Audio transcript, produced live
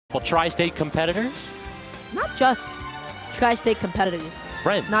Well, Tri-State competitors? Not just Tri-State competitors.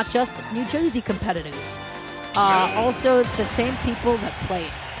 Friends. Not just New Jersey competitors. Also the same people that play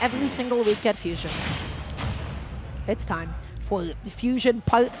every single week at Fusion. It's time for Fusion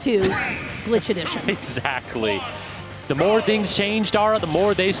Part 2 Glitch Edition. Exactly. The more things change, Dara, the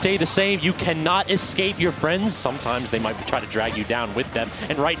more they stay the same. You cannot escape your friends. Sometimes they might try to drag you down with them.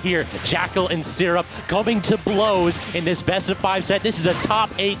 And right here, Jakal and Syrup coming to blows in this best-of-5 set. This is a top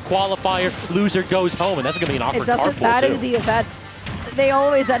 8 qualifier. Loser goes home, and that's going to be an awkward carpool, too. It doesn't matter the event. They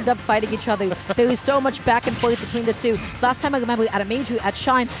always end up fighting each other. There is so much back and forth between the two. Last time I remember at a major at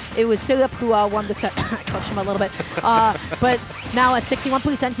Shine, it was Syrup who won the set. I coached him a little bit. But now at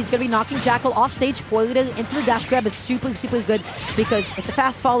 61%, he's going to be knocking Jakal off stage. Forward into the dash grab is super, super good because it's a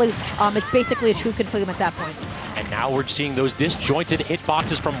fast follow. It's basically a true confirm at that point. And now we're seeing those disjointed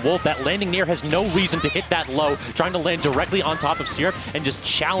hitboxes from Wolf. That landing near has no reason to hit that low, trying to land directly on top of Syrup and just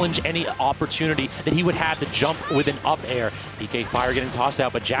challenge any opportunity that he would have to jump with an up air. PK Fire getting tossed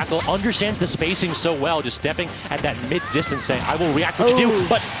out, but Jakal understands the spacing so well, just stepping at that mid-distance saying, I will react what you do,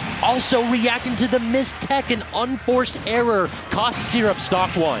 but also reacting to the missed tech and unforced error costs Syrup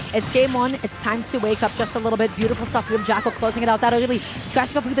stock 1. It's game 1. It's time to wake up just a little bit. Beautiful stuff from Jakal closing it out that early. Tries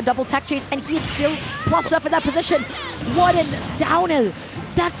to go for the double tech chase, and he's still plus up in that position. What a downer.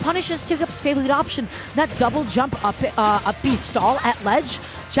 That punishes Syrup's favorite option. That double jump up B stall at ledge.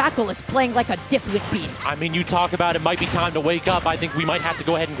 Jakal is playing like a different beast. I mean, you talk about it might be time to wake up. I think we might have to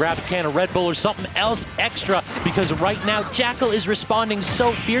go ahead and grab a can of Red Bull or something else extra because right now Jakal is responding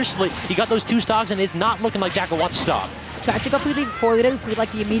so fiercely. He got those 2 stocks and it's not looking like Jakal wants to stop. Tried to go for the forward for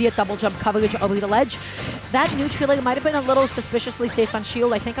like the immediate double jump coverage over the ledge. That neutral might have been a little suspiciously safe on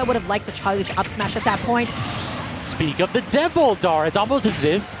shield. I think I would have liked the charge up smash at that point. Speak of the devil, Dar. It's almost as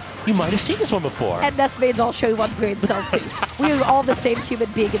if you might have seen this one before. And Ness mains all show one brain cell too. We are all the same human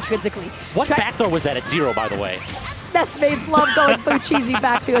being intrinsically. What back throw was that at 0, by the way? Ness mains love going for cheesy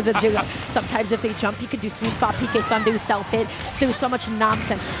back throws at 0. Sometimes if they jump, you can do sweet spot, PK Thunder, self-hit. There's so much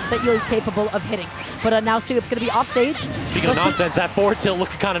nonsense that you're capable of hitting. But now Syrup's going to be off stage. Speaking of nonsense, that forward tilt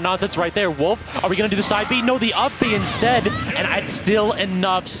looking kind of nonsense right there. Wolf, are we going to do the side B? No, the up B instead. And it's still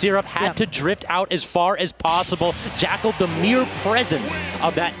enough. Syrup had to drift out as far as possible. Jakal, the mere presence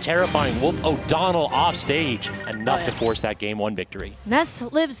of that terrifying Wolf O'Donnell off stage. Enough to force that game 1 victory. Ness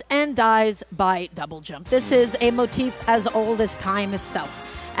lives and dies by double jump. This is a motif as old as time itself.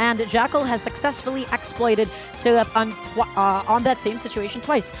 And Jakal has successfully exploited Syrup on that same situation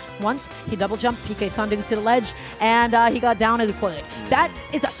twice. Once, he double jumped PK Thunder to the ledge, and he got down for it. That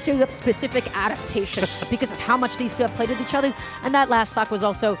is a Syrup-specific adaptation because of how much these two have played with each other. And that last stock was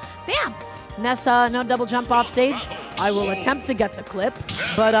also, damn, Ness, no double jump off stage. I will attempt to get the clip,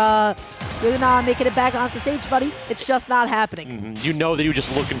 but you're not making it back onto stage, buddy. It's just not happening. You know that you're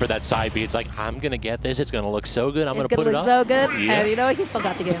just looking for that side B. It's like, I'm going to get this. It's going to look so good. I'm going to put it up. It's going to look so good. And you know what? He still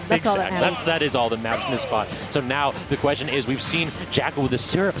got the game. That's all that matters. That is all that matters in this spot. So now the question is, we've seen Jakal with the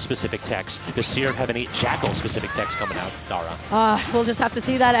Syrup-specific techs. Does Syrup have any Jakal-specific techs coming out, Dara? We'll just have to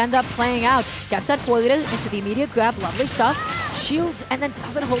see that end up playing out. Gets that forward into the immediate grab. Lovely stuff. Shields and then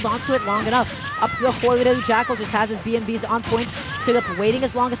doesn't hold on to it long enough. Up to the forward, Jakal just has his B&Bs on point. Syrup waiting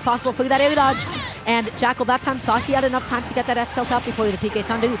as long as possible for that air dodge. And Jakal that time thought he had enough time to get that F tilt out before the PK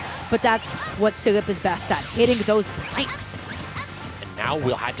Thunder, but that's what Syrup is best at, hitting those planks. And now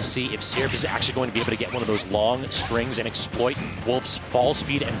we'll have to see if Syrup is actually going to be able to get one of those long strings and exploit Wolf's fall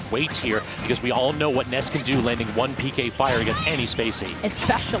speed and weights here, because we all know what Ness can do landing 1 PK Fire against any spacey.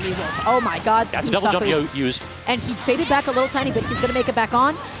 Especially Wolf. Oh my god. That's a double jump used. And he faded back a little tiny bit. He's going to make it back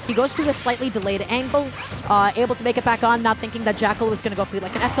on. He goes through a slightly delayed angle, able to make it back on, not thinking that Jakal was going to go through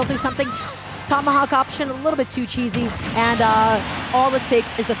like an F tilt or something. Tomahawk option, a little bit too cheesy, and all it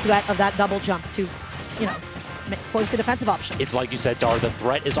takes is the threat of that double jump to, you know, force the defensive option. It's like you said, Dar, the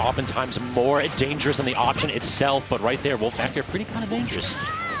threat is oftentimes more dangerous than the option itself, but right there, Wolf back there, pretty kind of dangerous.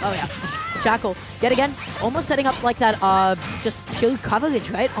 Oh yeah. Jakal, yet again, almost setting up like that just pure coverage,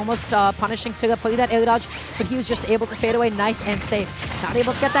 right? Almost punishing Syrup for that air dodge, but he was just able to fade away nice and safe. Not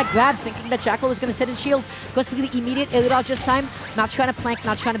able to get that grab, thinking that Jakal was going to sit in shield. Goes for the immediate air dodge this time. Not trying to plank,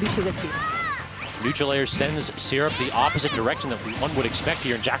 not trying to be too risky. Neutral air sends Syrup the opposite direction that one would expect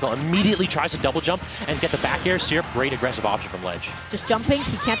here, and Jakal immediately tries to double jump and get the back air. Syrup, great aggressive option from ledge. Just jumping,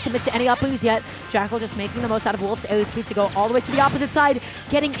 he can't commit to any uppers yet. Jakal just making the most out of Wolf's air speed to go all the way to the opposite side,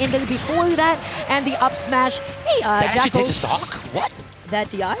 getting in there before that, and the up smash. Hey, that Jakal. actually takes a stock? What?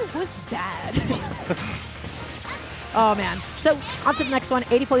 That DI was bad. Oh man. So on to the next one,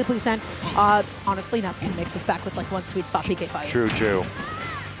 84%. Honestly, Ness can make this back with like 1 sweet spot PK fire. True, true.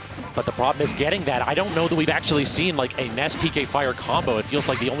 But the problem is getting that. I don't know that we've actually seen like a Ness PK Fire combo. It feels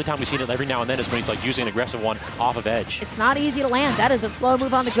like the only time we've seen it every now and then is when he's like using an aggressive one off of edge. It's not easy to land. That is a slow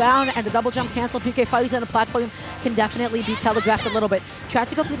move on the ground, and the double jump cancel PK Fires on the platform can definitely be telegraphed a little bit. Tried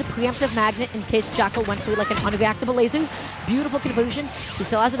to go through the preemptive magnet in case Jakal went through like an unreactable laser. Beautiful conversion. He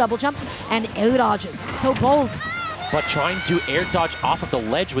still has a double jump and air dodges. So bold. But trying to air dodge off of the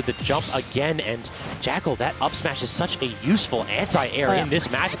ledge with the jump again, and Jakal, that up smash is such a useful anti-air in this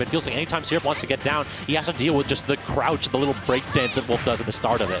matchup. It feels like anytime Syrup wants to get down, he has to deal with just the crouch, the little break dance that Wolf does at the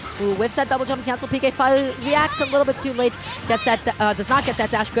start of it. Ooh, whiffs that double jump cancel. PK Fire reacts a little bit too late. Gets that, does not get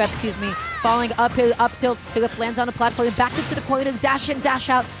that dash grab, excuse me. Falling uphill, up tilt. Syrup lands on the platform, back into the corner, dash in, dash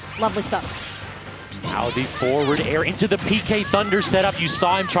out. Lovely stuff. Now the forward air into the PK Thunder setup. You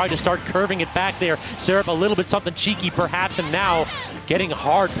saw him try to start curving it back there. Syrup a little bit something cheeky perhaps, and now getting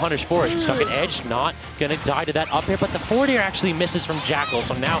hard punish for it. Stuck at edge, not gonna die to that up air, but the forward air actually misses from Jakal.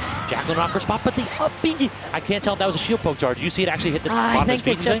 So now Jakal not for spot, but the up B, I can't tell if that was a shield poke jar. Did you see it actually hit the bottom I of his think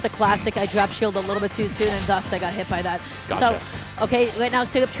feet? it's just the classic. I dropped shield a little bit too soon, and thus I got hit by that. Gotcha. So, okay, right now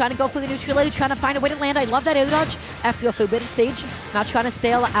Syrup trying to go for the neutral edge, trying to find a way to land. I love that air dodge after a bit of stage. Not trying to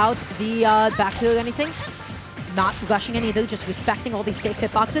stale out the back or anything. Not rushing any either, just respecting all these safe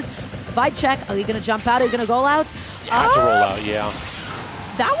hitboxes. Vibe check. Are you going to jump out? Are you going to roll out? You have to roll out, yeah.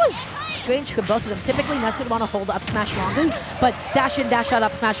 That was strange for both of them. Typically, Ness would want to hold up smash longer, but dash in, dash out,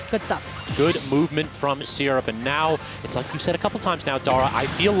 up smash, good stuff. Good movement from Syrup, and now, it's like you said a couple times now, Dara, I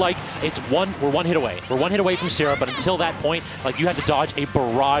feel like we're one hit away. We're one hit away from Syrup, but until that point, like you had to dodge a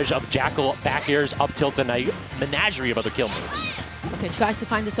barrage of Jakal back airs, up tilts, and a menagerie of other kill moves. Okay, tries to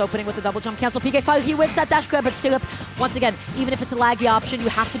find this opening with the double jump cancel. PK Fire, he whiffs that dash grab, but Syrup, once again, even if it's a laggy option, you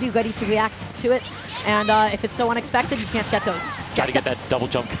have to be ready to react to it. And if it's so unexpected, you can't get those. Gotta get that double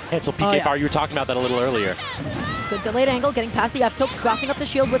jump cancel PK Fire. You were talking about that a little earlier. Good delayed angle, getting past the F tilt, crossing up the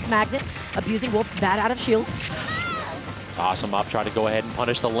shield with Magnet, abusing Wolf's bad out of shield. Awesome up, try to go ahead and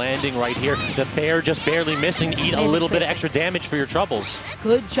punish the landing right here. The bear just barely missing, eat a little bit of extra damage for your troubles.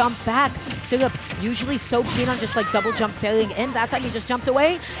 Good jump back. Syrup usually so keen on just like double jump failing in. That time he just jumped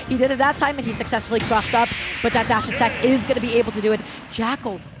away. He did it that time and he successfully crossed up, but that dash attack is going to be able to do it.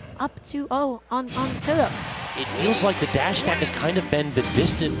 Jakal up 2-0 on Syrup. It feels like the dash attack has kind of been the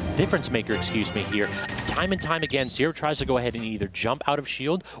difference maker, excuse me, here. Time and time again, Syrup tries to go ahead and either jump out of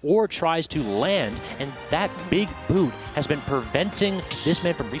shield or tries to land, and that big boot has been preventing this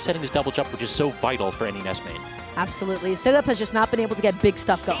man from resetting his double jump, which is so vital for any Ness main. Absolutely. Syrup has just not been able to get big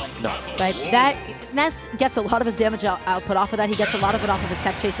stuff going. No. Right? That Ness gets a lot of his damage output off of that. He gets a lot of it off of his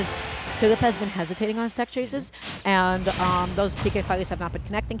tech chases. Syrup has been hesitating on his tech chases, and those PK Fires have not been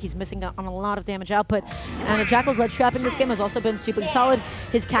connecting. He's missing on a lot of damage output. And Jakal's ledge trap in this game has also been super solid.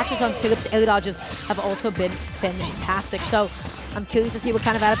 His catches on Syrup's air dodges have also been fantastic. So I'm curious to see what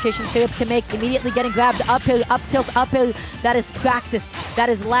kind of adaptation Syrup can make. Immediately getting grabbed uphill, up tilt, uphill. That is practiced. That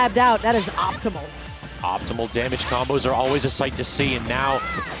is labbed out. That is optimal. Optimal damage combos are always a sight to see, and now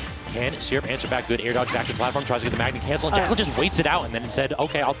can Syrup answer back? Good air dodge back to the platform, tries to get the magnet cancel, and Jakal just waits it out and then said,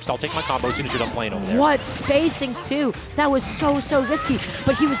 okay, I'll take my combo as soon as you're done playing over there. What spacing too? That was so risky,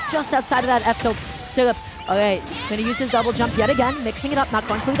 but he was just outside of that F tilt. Syrup, all right, gonna use his double jump yet again, mixing it up, not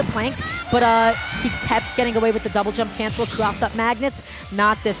going through the plank, but he kept getting away with the double jump cancel, cross up magnets.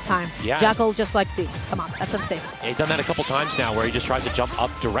 Not this time. Yeah. Jakal just like, dude, come on, that's unsafe. Yeah, he's done that a couple times now where he just tries to jump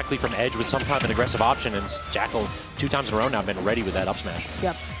up directly from edge with some kind of an aggressive option, and Jakal 2 times in a row now been ready with that up smash.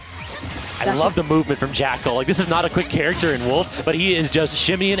 Yep. I love the movement from Jakal. Like, this is not a quick character in Wolf, but he is just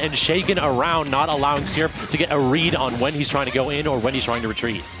shimmying and shaking around, not allowing Syrup to get a read on when he's trying to go in or when he's trying to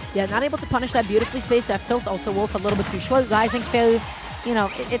retreat. Yeah, not able to punish that beautifully spaced F tilt. Also, Wolf a little bit too short. Rising failure, you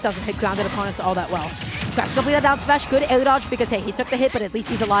know, it doesn't hit grounded opponents all that well. Tries to complete that down smash. Good air dodge because, hey, he took the hit, but at least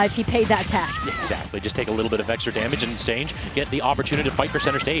he's alive. He paid that tax. Exactly. Just take a little bit of extra damage and exchange, get the opportunity to fight for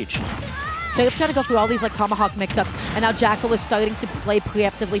center stage. So he's trying to go through all these like tomahawk mix-ups, and now Jakal is starting to play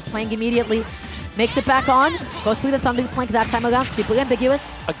preemptively, playing immediately. Makes it back on, goes through the thunder plank that time around, super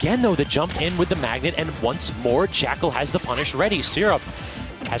ambiguous. Again, though, the jump in with the magnet, and once more, Jakal has the punish ready. Syrup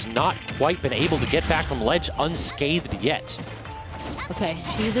has not quite been able to get back from ledge unscathed yet. Okay,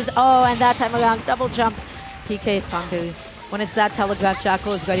 he uses, and that time around, double jump, PK thunder. When it's that telegraph,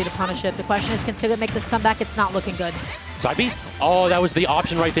 Jakal is ready to punish it. The question is, can Syrup make this comeback? It's not looking good. Side B? Oh, that was the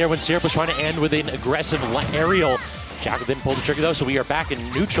option right there when Syrup was trying to end with an aggressive aerial. Jakal didn't pull the trigger though, so we are back in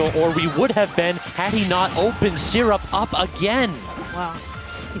neutral, or we would have been had he not opened Syrup up again. Wow.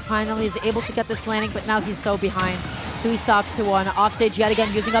 He finally is able to get this landing, but now he's so behind. 3 stocks to 1. Offstage yet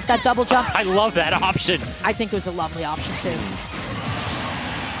again, using up that double jump. I love that option. I think it was a lovely option too.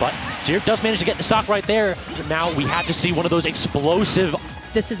 But Syrup does manage to get the stock right there. Now we have to see one of those explosive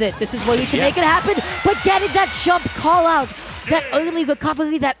This is it. This is where you can make it happen. But getting that jump call out, that early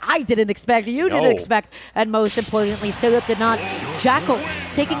recovery that I didn't expect, you didn't expect, and most importantly, Syrup did not. Jakal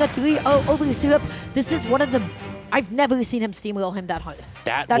taking a 3-0 over Syrup. This is one of the... I've never seen him steamroll him that hard.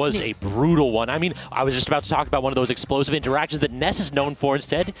 That's was a brutal one. I mean, I was just about to talk about one of those explosive interactions that Ness is known for.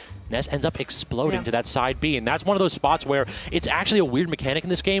 Instead, Ness ends up exploding to that side B, and that's one of those spots where it's actually a weird mechanic in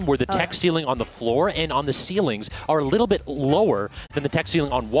this game where the tech ceiling on the floor and on the ceilings are a little bit lower than the tech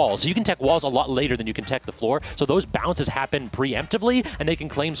ceiling on walls. So you can tech walls a lot later than you can tech the floor, so those bounces happen preemptively, and they can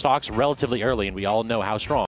claim stocks relatively early, and we all know how strong